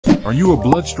Are you a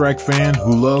Bloodstrike fan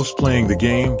who loves playing the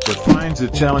game but finds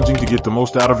it challenging to get the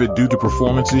most out of it due to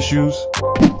performance issues?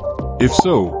 If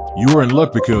so, you are in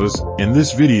luck because, in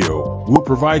this video, we'll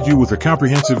provide you with a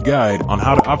comprehensive guide on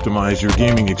how to optimize your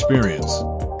gaming experience.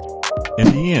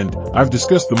 In the end, I've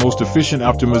discussed the most efficient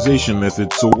optimization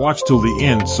method, so watch till the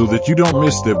end so that you don't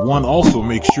miss step 1. Also,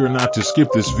 make sure not to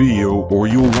skip this video or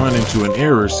you'll run into an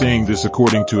error saying this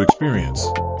according to experience.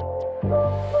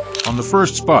 On the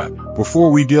first spot,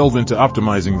 before we delve into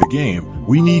optimizing the game,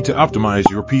 we need to optimize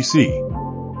your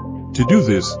PC. To do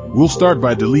this, we'll start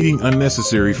by deleting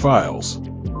unnecessary files.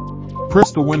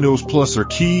 Press the Windows plus or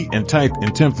key and type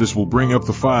in temp. This will bring up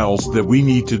the files that we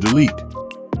need to delete.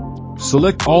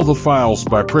 Select all the files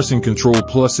by pressing Ctrl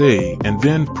plus A and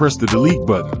then press the delete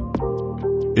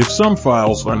button. If some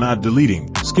files are not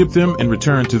deleting, skip them and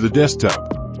return to the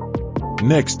desktop.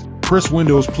 Next, press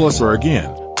Windows plus or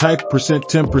again, type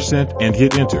 %temp% and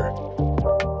hit enter.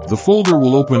 The folder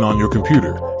will open on your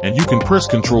computer, and you can press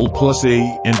Ctrl plus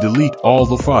A and delete all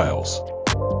the files.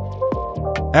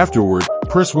 Afterward,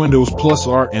 press Windows plus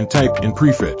R and type in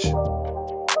prefetch.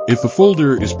 If the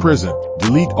folder is present,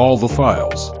 delete all the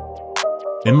files.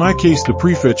 In my case, the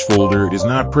prefetch folder is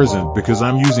not present because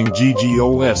I'm using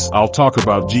GGOS. I'll talk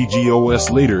about GGOS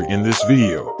later in this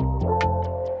video.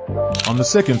 On the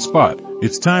second spot,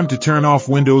 it's time to turn off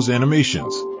Windows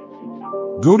animations.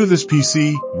 Go to this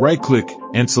PC, right-click,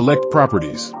 and select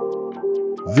Properties.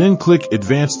 Then click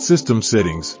Advanced System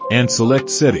Settings, and select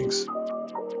Settings.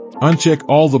 Uncheck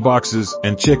all the boxes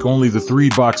and check only the 3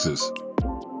 boxes.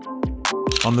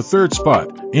 On the third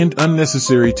spot, end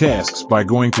unnecessary tasks by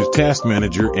going to Task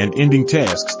Manager and ending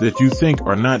tasks that you think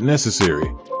are not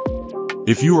necessary.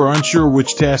 If you are unsure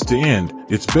which task to end,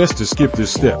 it's best to skip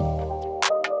this step.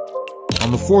 On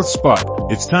the fourth spot,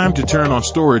 it's time to turn on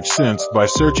Storage Sense by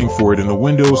searching for it in the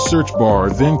Windows search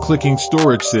bar, then clicking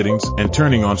Storage Settings and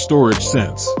turning on Storage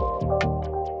Sense.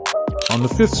 On the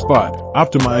fifth spot,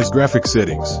 optimize graphic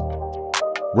settings.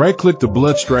 Right-click the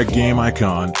Bloodstrike game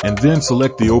icon and then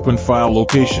select the open file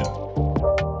location.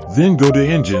 Then go to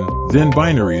Engine, then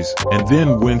Binaries, and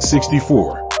then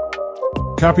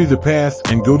Win64. Copy the path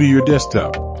and go to your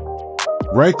desktop.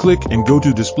 Right-click and go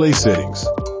to Display Settings.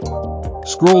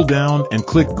 Scroll down and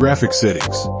click Graphic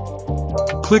Settings.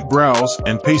 Click Browse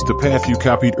and paste the path you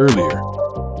copied earlier.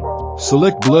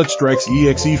 Select Bloodstrike's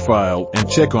exe file and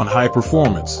check on High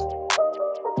Performance.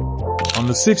 On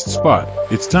the sixth spot,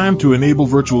 it's time to enable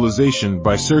virtualization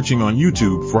by searching on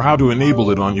YouTube for how to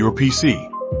enable it on your PC.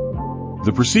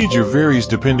 The procedure varies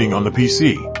depending on the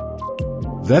PC.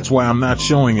 That's why I'm not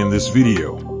showing in this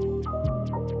video.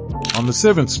 On the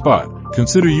seventh spot,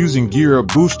 consider using Gear Up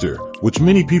Booster, which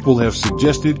many people have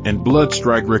suggested and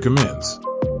Bloodstrike recommends.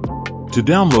 To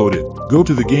download it, go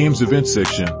to the Games Event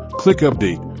section, click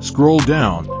Update, scroll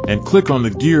down, and click on the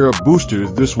Gear Up Booster.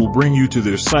 This will bring you to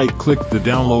their site. Click the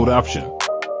download option.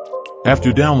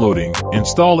 After downloading,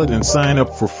 install it and sign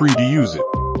up for free to use it.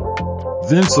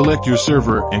 Then select your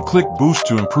server and click Boost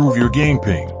to improve your game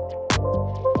ping.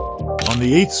 On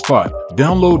the eighth spot,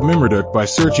 download Memreduct by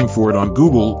searching for it on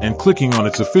Google and clicking on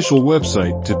its official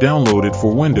website to download it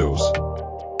for Windows.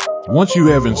 Once you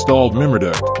have installed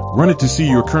Memreduct, run it to see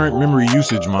your current memory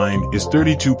usage. Mine is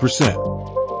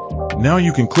 32%. Now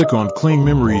you can click on Clean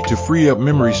Memory to free up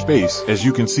memory space. As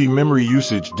you can see, memory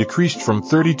usage decreased from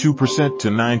 32% to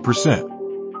 9%.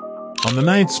 On the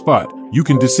ninth spot, you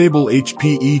can disable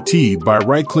HPET by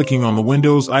right-clicking on the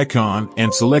Windows icon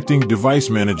and selecting Device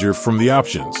Manager from the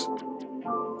options.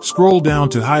 Scroll down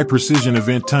to High Precision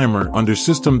Event Timer under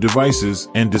System Devices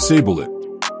and disable it.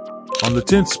 On the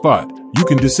 10th spot, you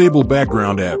can disable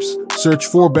background apps. Search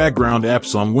for background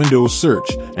apps on Windows Search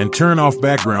and turn off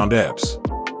background apps.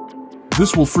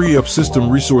 This will free up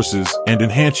system resources and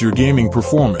enhance your gaming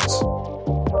performance.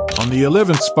 On the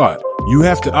 11th spot, you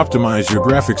have to optimize your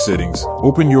graphic settings.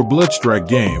 Open your Bloodstrike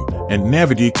game and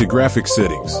navigate to Graphic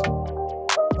Settings.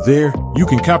 There, you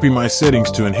can copy my settings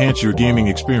to enhance your gaming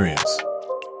experience.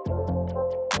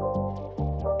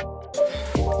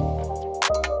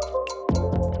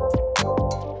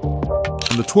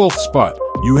 On the 12th spot,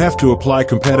 you have to apply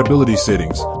compatibility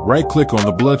settings. Right-click on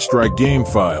the Bloodstrike game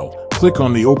file, click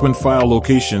on the open file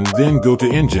location, then go to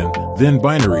Engine, then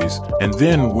Binaries, and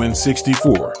then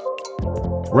Win64.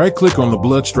 Right-click on the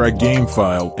Bloodstrike game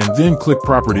file and then click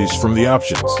Properties from the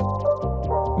options.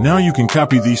 Now you can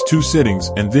copy these 2 settings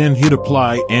and then hit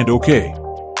Apply and OK.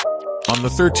 On the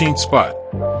 13th spot,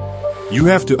 you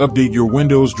have to update your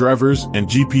Windows drivers and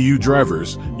GPU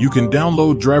drivers. You can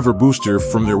download Driver Booster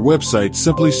from their website.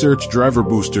 Simply search Driver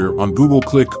Booster on Google,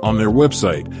 click on their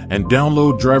website, and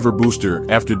download Driver Booster.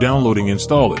 After downloading,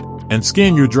 install it. and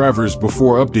scan your drivers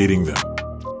before updating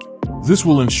them. This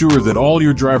will ensure that all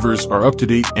your drivers are up to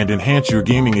date and enhance your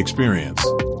gaming experience.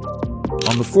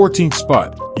 On the 14th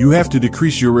spot, you have to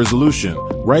decrease your resolution.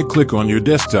 Right-click on your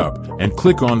desktop and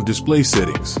click on Display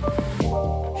Settings.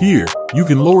 Here, you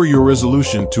can lower your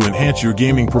resolution to enhance your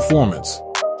gaming performance.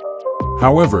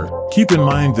 However, keep in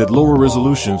mind that lower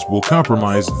resolutions will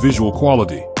compromise visual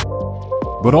quality,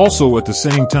 but also at the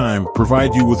same time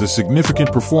provide you with a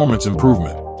significant performance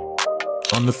improvement.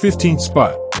 On the 15th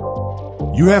spot,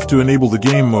 you have to enable the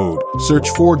game mode. Search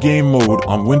for game mode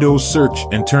on Windows Search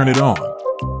and turn it on.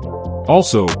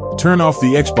 Also, turn off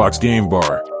the Xbox game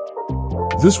bar.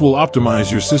 This will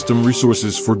optimize your system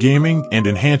resources for gaming and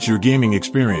enhance your gaming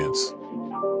experience.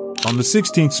 On the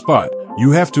 16th spot,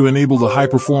 you have to enable the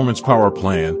high-performance power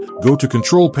plan. Go to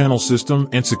Control Panel System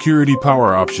and Security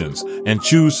Power Options and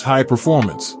choose High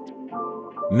Performance.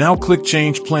 Now click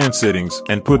Change Plan Settings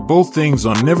and put both things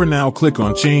on. Now click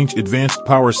on Change Advanced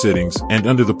Power Settings, and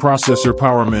under the Processor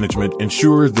Power Management,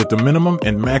 ensure that the minimum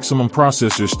and maximum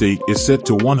processor state is set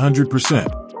to 100%.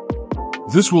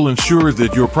 This will ensure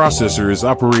that your processor is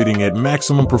operating at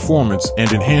maximum performance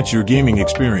and enhance your gaming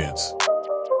experience.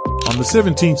 On the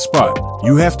 17th spot,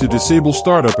 you have to disable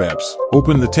startup apps.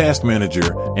 Open the Task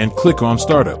Manager and click on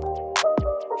Startup.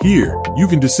 Here, you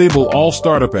can disable all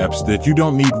startup apps that you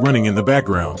don't need running in the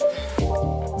background.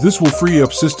 This will free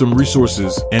up system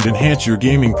resources and enhance your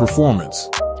gaming performance.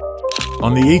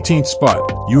 On the 18th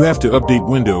spot, you have to update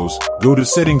Windows. Go to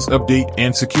Settings, Update,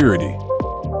 and Security.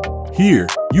 Here,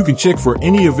 you can check for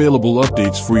any available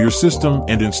updates for your system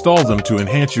and install them to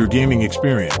enhance your gaming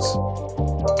experience.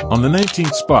 On the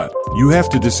 19th spot, you have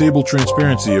to disable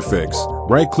transparency effects.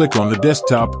 Right-click on the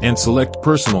desktop and select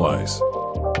Personalize.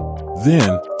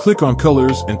 Then, click on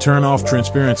Colors and turn off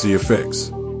transparency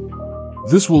effects.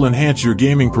 This will enhance your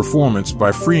gaming performance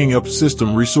by freeing up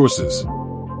system resources.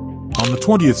 On the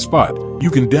 20th spot,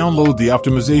 you can download the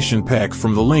optimization pack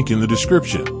from the link in the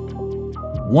description.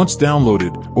 Once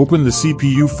downloaded, open the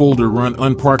CPU folder, run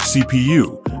Unpark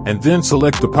CPU, and then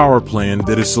select the power plan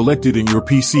that is selected in your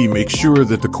PC. Make sure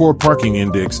that the core parking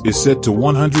index is set to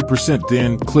 100%,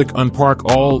 then click Unpark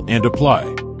All and Apply.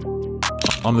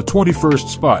 On the 21st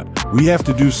spot, we have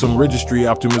to do some registry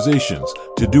optimizations.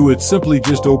 To do it, simply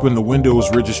just open the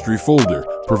Windows registry folder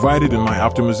provided in my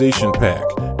optimization pack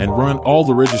and run all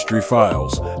the registry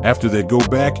files. After that, go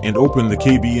back and open the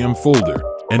KBM folder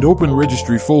and open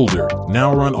registry folder.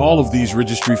 Now run all of these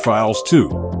registry files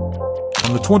too.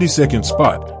 On the 22nd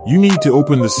spot, you need to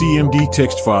open the CMD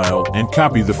text file and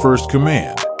copy the first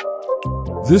command.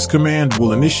 This command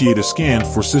will initiate a scan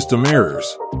for system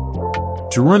errors.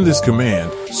 To run this command,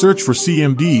 search for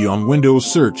CMD on Windows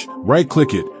Search,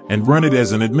 right-click it, and run it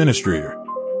as an administrator.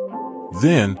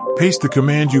 Then, paste the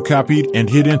command you copied and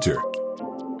hit Enter.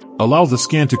 Allow the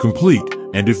scan to complete,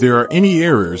 and if there are any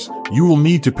errors, you will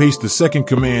need to paste the second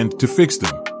command to fix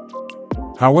them.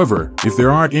 However, if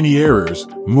there aren't any errors,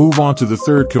 move on to the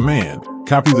third command,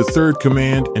 copy the third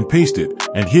command and paste it,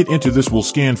 and hit Enter. This will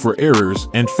scan for errors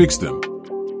and fix them.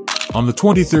 On the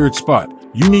 23rd spot,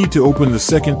 you need to open the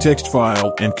second text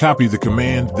file and copy the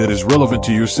command that is relevant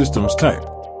to your system's type.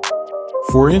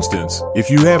 For instance, if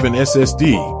you have an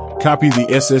SSD, copy the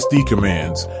SSD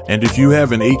commands, and if you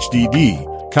have an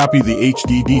HDD, copy the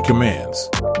HDD commands.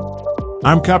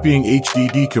 I'm copying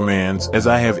HDD commands as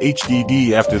I have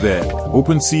HDD. After that,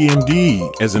 open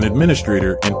CMD as an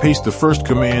administrator and paste the first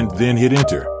command, then hit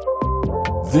Enter.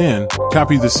 Then,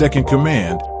 copy the second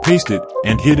command, paste it,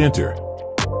 and hit Enter.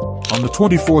 On the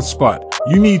 24th spot,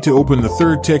 you need to open the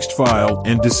third text file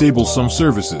and disable some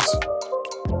services.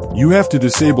 You have to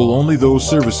disable only those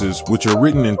services which are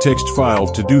written in text file.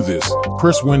 To do this,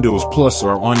 press Windows plus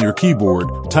or on your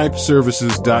keyboard, type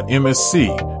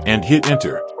services.msc, and hit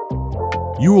Enter.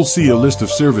 You will see a list of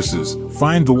services.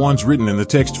 Find the ones written in the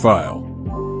text file.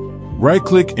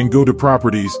 Right-click and go to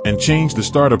Properties and change the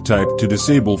startup type to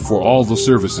Disable for all the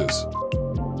services.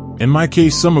 In my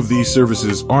case, some of these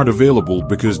services aren't available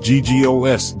because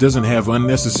GGOS doesn't have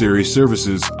unnecessary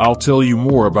services. I'll tell you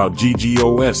more about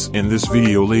GGOS in this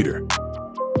video later.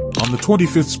 On the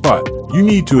 25th spot, you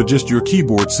need to adjust your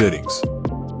keyboard settings.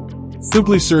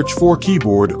 Simply search for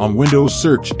keyboard on Windows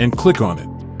Search and click on it.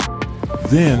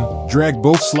 Then, drag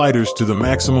both sliders to the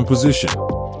maximum position.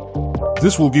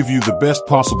 This will give you the best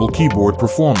possible keyboard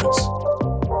performance.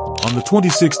 On the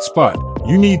 26th spot,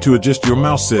 you need to adjust your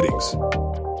mouse settings.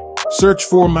 Search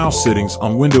for mouse settings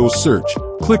on Windows Search,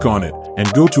 click on it,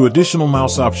 and go to Additional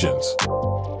Mouse Options.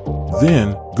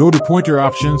 Then, go to Pointer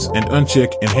Options and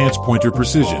uncheck Enhance Pointer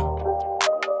Precision.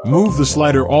 Move the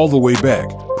slider all the way back,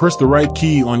 press the right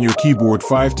key on your keyboard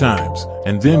 5 times,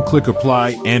 and then click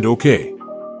Apply and OK.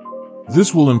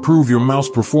 This will improve your mouse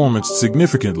performance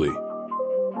significantly.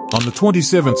 On the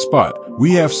 27th spot,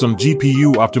 we have some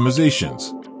GPU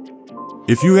optimizations.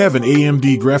 If you have an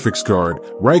AMD graphics card,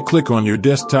 right-click on your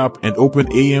desktop and open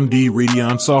AMD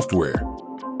Radeon software.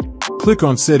 Click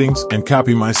on Settings and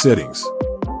copy My Settings.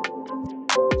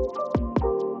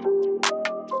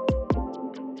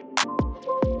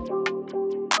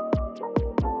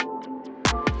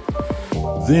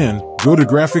 Then, go to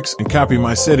Graphics and copy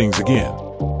My Settings again.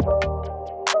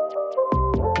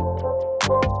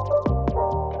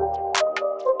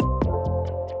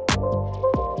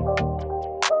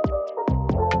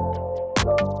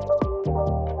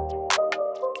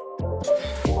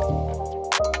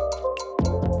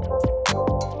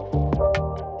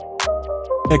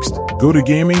 Next, go to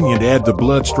Gaming and add the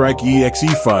Bloodstrike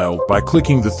exe file by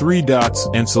clicking the 3 dots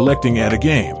and selecting Add a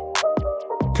Game.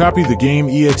 Copy the game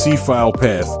exe file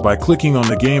path by clicking on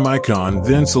the game icon,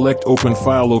 then select Open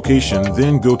File Location,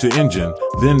 then go to Engine,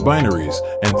 then Binaries,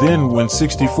 and then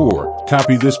Win64.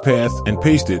 Copy this path and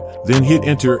paste it, then hit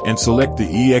Enter and select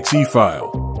the exe file.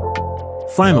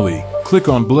 Finally, click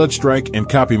on Bloodstrike and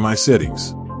copy My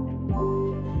Settings.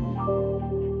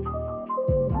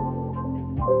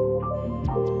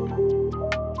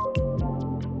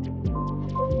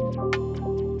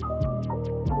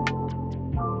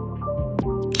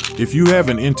 If you have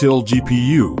an Intel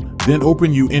GPU, then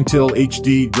open your Intel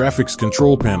HD graphics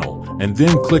control panel, and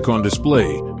then click on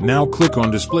Display. Now click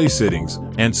on Display Settings,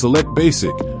 and select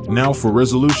Basic. Now for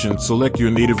resolution, select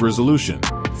your native resolution.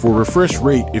 For refresh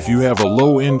rate, if you have a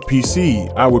low-end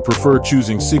PC, I would prefer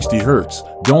choosing 60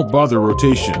 Hz. Don't bother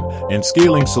rotation. And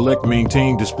scaling, select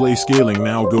Maintain Display Scaling.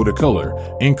 Now go to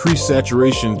Color. Increase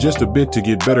saturation just a bit to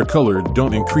get better color.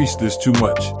 Don't increase this too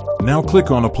much. Now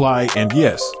click on Apply and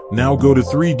Yes. Now go to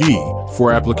 3D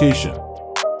for Application.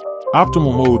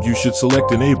 Optimal mode you should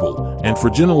select Enable, and for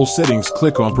general settings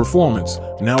click on Performance.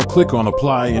 Now click on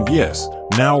Apply and Yes.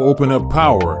 Now open up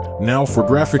Power. Now for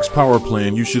graphics power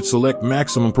plan you should select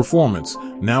Maximum Performance.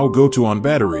 Now go to On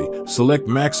Battery, select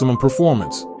Maximum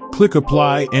Performance. Click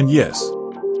Apply and Yes.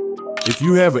 If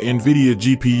you have an NVIDIA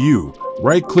GPU,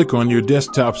 right-click on your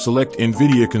desktop, select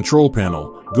NVIDIA Control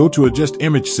Panel, go to Adjust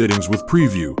Image Settings with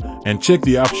Preview, and check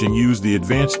the option Use the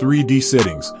Advanced 3D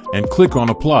Settings, and click on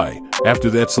Apply.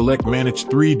 After that, select Manage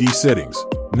 3D Settings.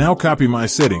 Now copy My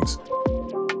Settings.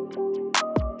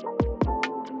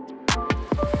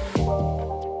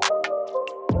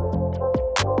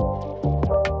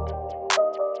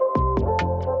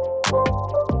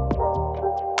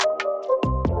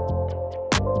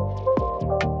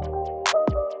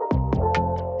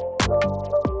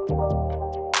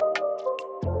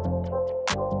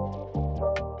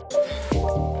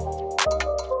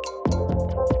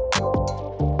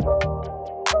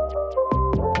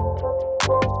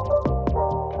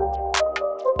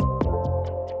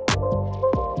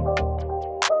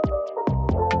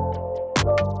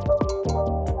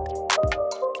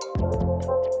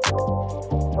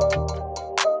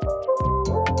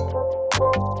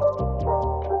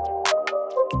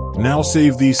 Now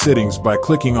save these settings by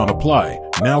clicking on Apply.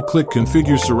 Now click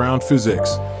Configure Surround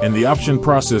PhysX. In the option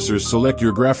processors, select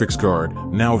your graphics card.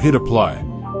 Now hit Apply.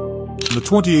 In the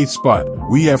 28th spot,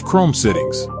 we have Chrome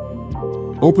settings.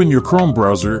 Open your Chrome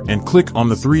browser and click on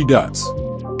the 3 dots.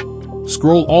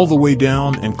 Scroll all the way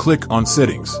down and click on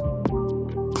Settings.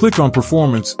 Click on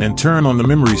Performance and turn on the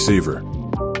memory saver.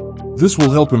 This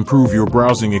will help improve your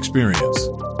browsing experience.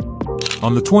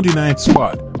 On the 29th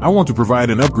spot, I want to provide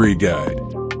an upgrade guide.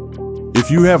 If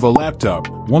you have a laptop,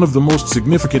 one of the most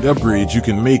significant upgrades you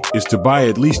can make is to buy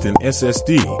at least an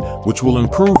SSD, which will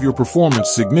improve your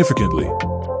performance significantly.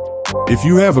 If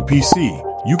you have a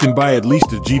PC, you can buy at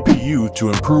least a GPU to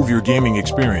improve your gaming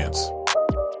experience.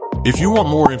 If you want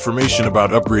more information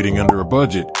about upgrading under a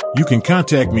budget, you can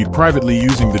contact me privately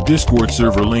using the Discord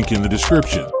server link in the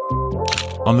description.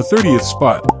 On the 30th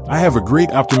spot, I have a great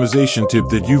optimization tip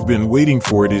that you've been waiting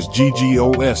for. It is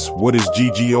GGOS. What is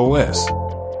GGOS?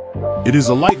 It is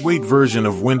a lightweight version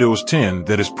of Windows 10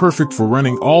 that is perfect for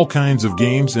running all kinds of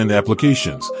games and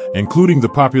applications, including the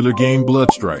popular game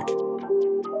Bloodstrike.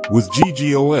 With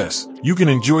GGOS, you can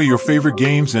enjoy your favorite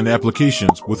games and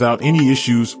applications without any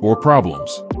issues or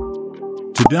problems.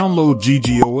 To download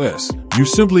GGOS, you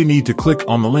simply need to click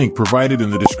on the link provided in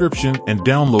the description and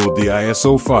download the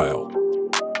ISO file.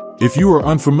 If you are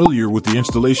unfamiliar with the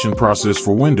installation process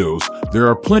for Windows, there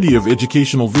are plenty of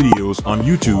educational videos on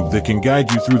YouTube that can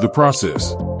guide you through the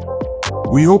process.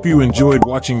 We hope you enjoyed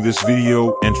watching this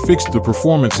video and fixed the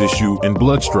performance issue in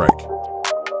Bloodstrike.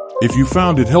 If you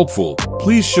found it helpful,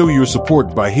 please show your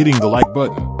support by hitting the like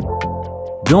button.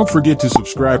 Don't forget to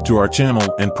subscribe to our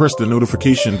channel and press the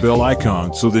notification bell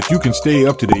icon so that you can stay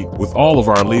up to date with all of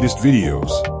our latest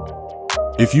videos.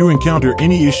 If you encounter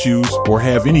any issues or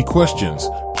have any questions,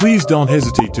 please don't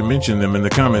hesitate to mention them in the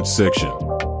comments section.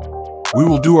 We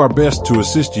will do our best to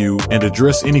assist you and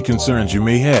address any concerns you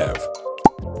may have.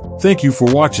 Thank you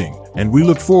for watching, and we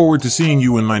look forward to seeing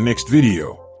you in my next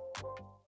video.